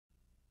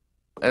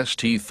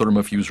ST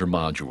Therma-Fuser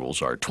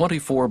modules are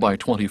 24 by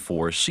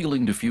 24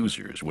 ceiling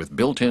diffusers with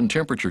built-in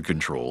temperature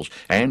controls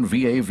and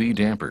VAV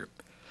damper.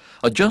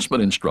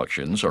 Adjustment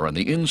instructions are on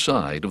the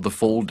inside of the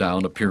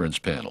fold-down appearance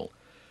panel.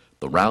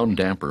 The round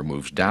damper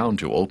moves down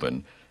to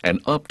open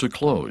and up to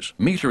close,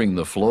 metering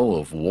the flow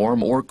of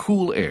warm or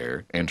cool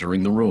air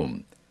entering the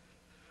room.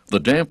 The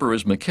damper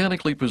is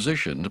mechanically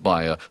positioned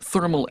by a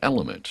thermal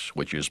element,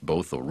 which is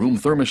both a room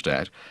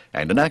thermostat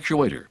and an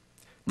actuator.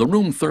 The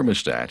room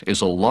thermostat is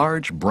a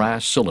large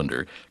brass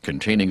cylinder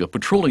containing a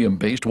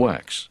petroleum-based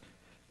wax.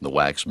 The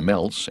wax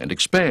melts and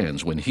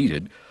expands when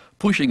heated,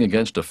 pushing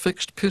against a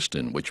fixed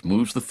piston which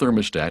moves the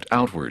thermostat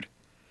outward.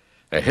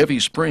 A heavy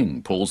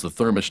spring pulls the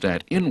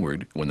thermostat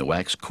inward when the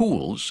wax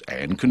cools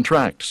and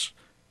contracts.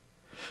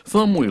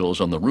 Thumb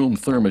wheels on the room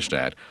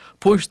thermostat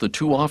push the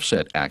two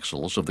offset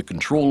axles of the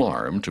control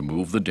arm to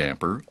move the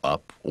damper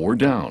up or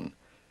down.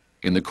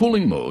 In the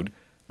cooling mode,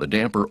 the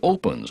damper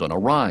opens on a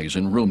rise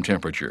in room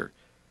temperature.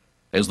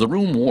 As the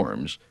room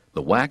warms,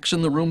 the wax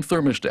in the room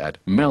thermostat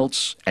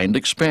melts and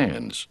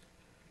expands.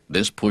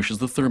 This pushes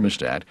the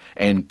thermostat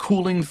and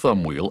cooling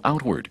thumb wheel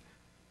outward.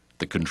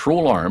 The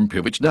control arm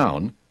pivots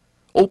down,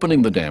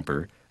 opening the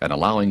damper and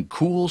allowing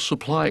cool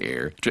supply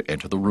air to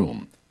enter the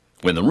room.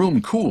 When the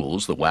room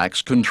cools, the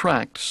wax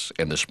contracts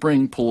and the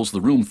spring pulls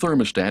the room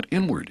thermostat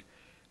inward.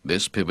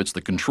 This pivots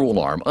the control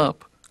arm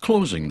up,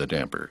 closing the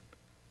damper.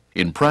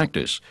 In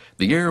practice,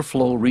 the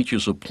airflow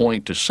reaches a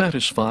point to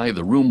satisfy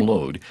the room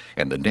load,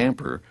 and the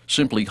damper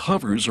simply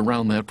hovers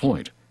around that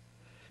point.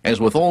 As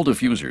with all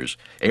diffusers,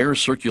 air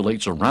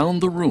circulates around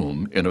the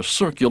room in a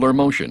circular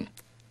motion.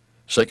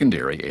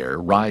 Secondary air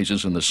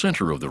rises in the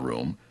center of the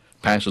room,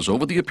 passes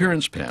over the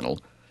appearance panel,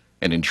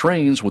 and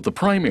entrains with the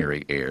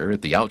primary air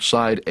at the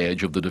outside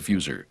edge of the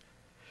diffuser.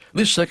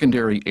 This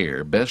secondary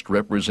air best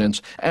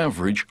represents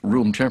average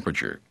room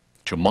temperature.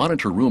 To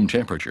monitor room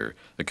temperature,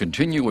 a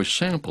continuous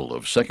sample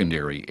of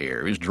secondary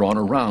air is drawn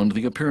around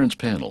the appearance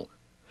panel,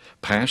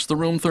 past the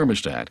room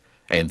thermostat,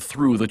 and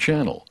through the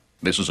channel.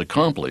 This is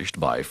accomplished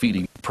by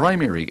feeding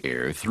primary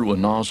air through a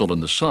nozzle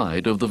in the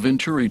side of the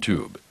venturi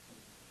tube.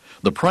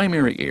 The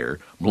primary air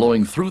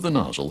blowing through the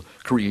nozzle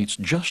creates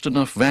just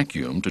enough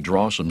vacuum to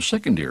draw some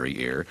secondary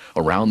air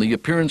around the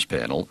appearance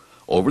panel,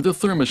 over the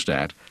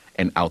thermostat,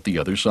 and out the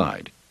other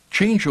side.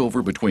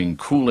 Changeover between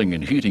cooling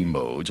and heating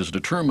modes is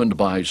determined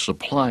by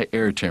supply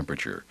air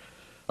temperature.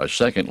 A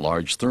second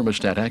large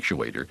thermostat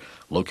actuator,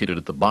 located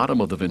at the bottom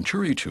of the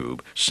venturi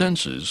tube,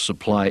 senses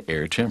supply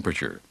air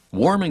temperature.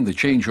 Warming the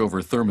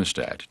changeover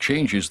thermostat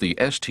changes the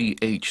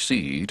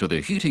STHC to the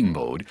heating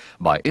mode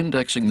by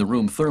indexing the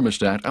room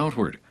thermostat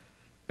outward.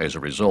 As a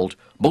result,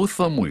 both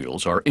thumb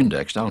wheels are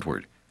indexed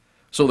outward,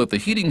 so that the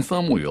heating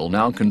thumb wheel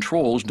now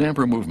controls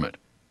damper movement.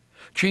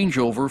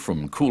 Changeover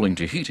from cooling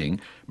to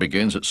heating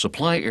begins at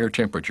supply air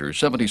temperature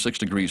 76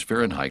 degrees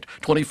Fahrenheit,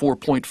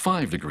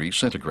 24.5 degrees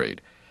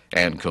centigrade,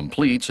 and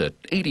completes at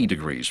 80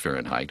 degrees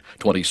Fahrenheit,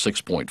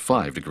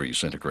 26.5 degrees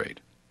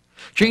centigrade.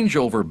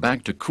 Changeover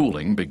back to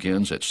cooling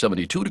begins at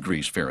 72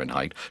 degrees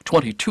Fahrenheit,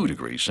 22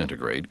 degrees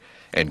centigrade,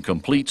 and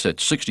completes at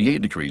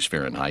 68 degrees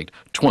Fahrenheit,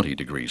 20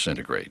 degrees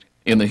centigrade.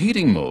 In the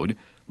heating mode,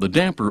 the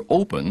damper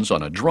opens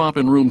on a drop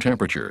in room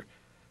temperature.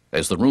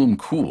 As the room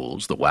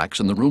cools, the wax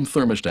in the room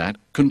thermostat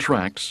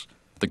contracts,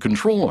 the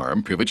control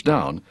arm pivots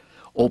down,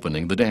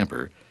 opening the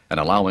damper and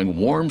allowing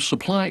warm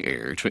supply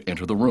air to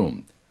enter the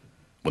room.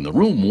 When the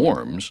room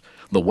warms,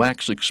 the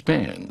wax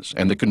expands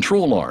and the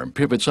control arm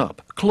pivots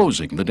up,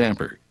 closing the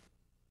damper.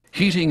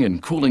 Heating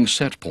and cooling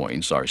set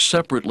points are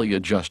separately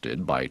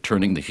adjusted by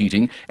turning the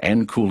heating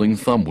and cooling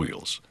thumb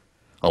wheels.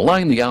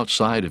 Align the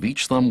outside of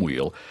each thumb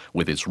wheel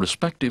with its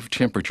respective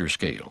temperature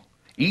scale.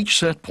 Each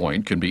set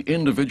point can be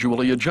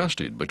individually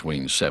adjusted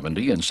between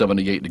 70 and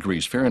 78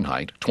 degrees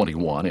Fahrenheit,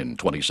 21 and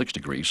 26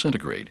 degrees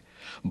centigrade.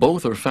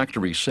 Both are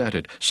factory set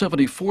at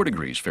 74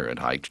 degrees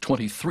Fahrenheit,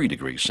 23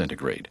 degrees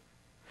centigrade.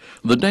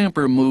 The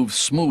damper moves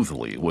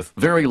smoothly with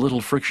very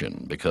little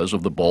friction because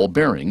of the ball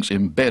bearings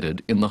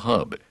embedded in the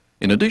hub.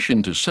 In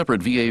addition to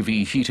separate VAV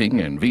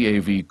heating and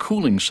VAV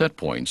cooling set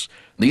points,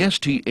 the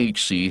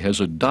STHC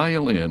has a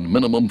dial-in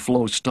minimum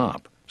flow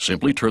stop.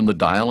 Simply turn the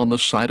dial on the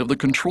side of the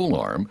control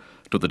arm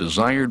to the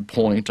desired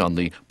point on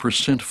the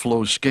percent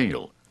flow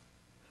scale.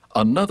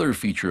 Another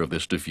feature of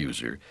this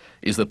diffuser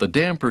is that the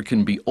damper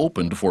can be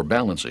opened for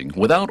balancing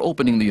without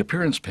opening the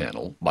appearance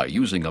panel by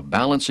using a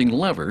balancing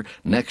lever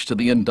next to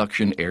the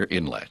induction air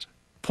inlet.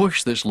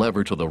 Push this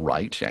lever to the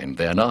right and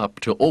then up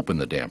to open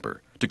the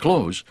damper. To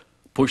close,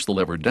 push the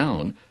lever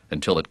down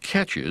until it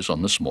catches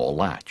on the small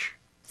latch.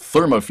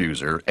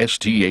 Therma-Fuser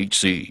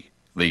STHC,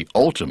 the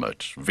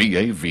ultimate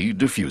VAV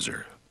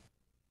diffuser.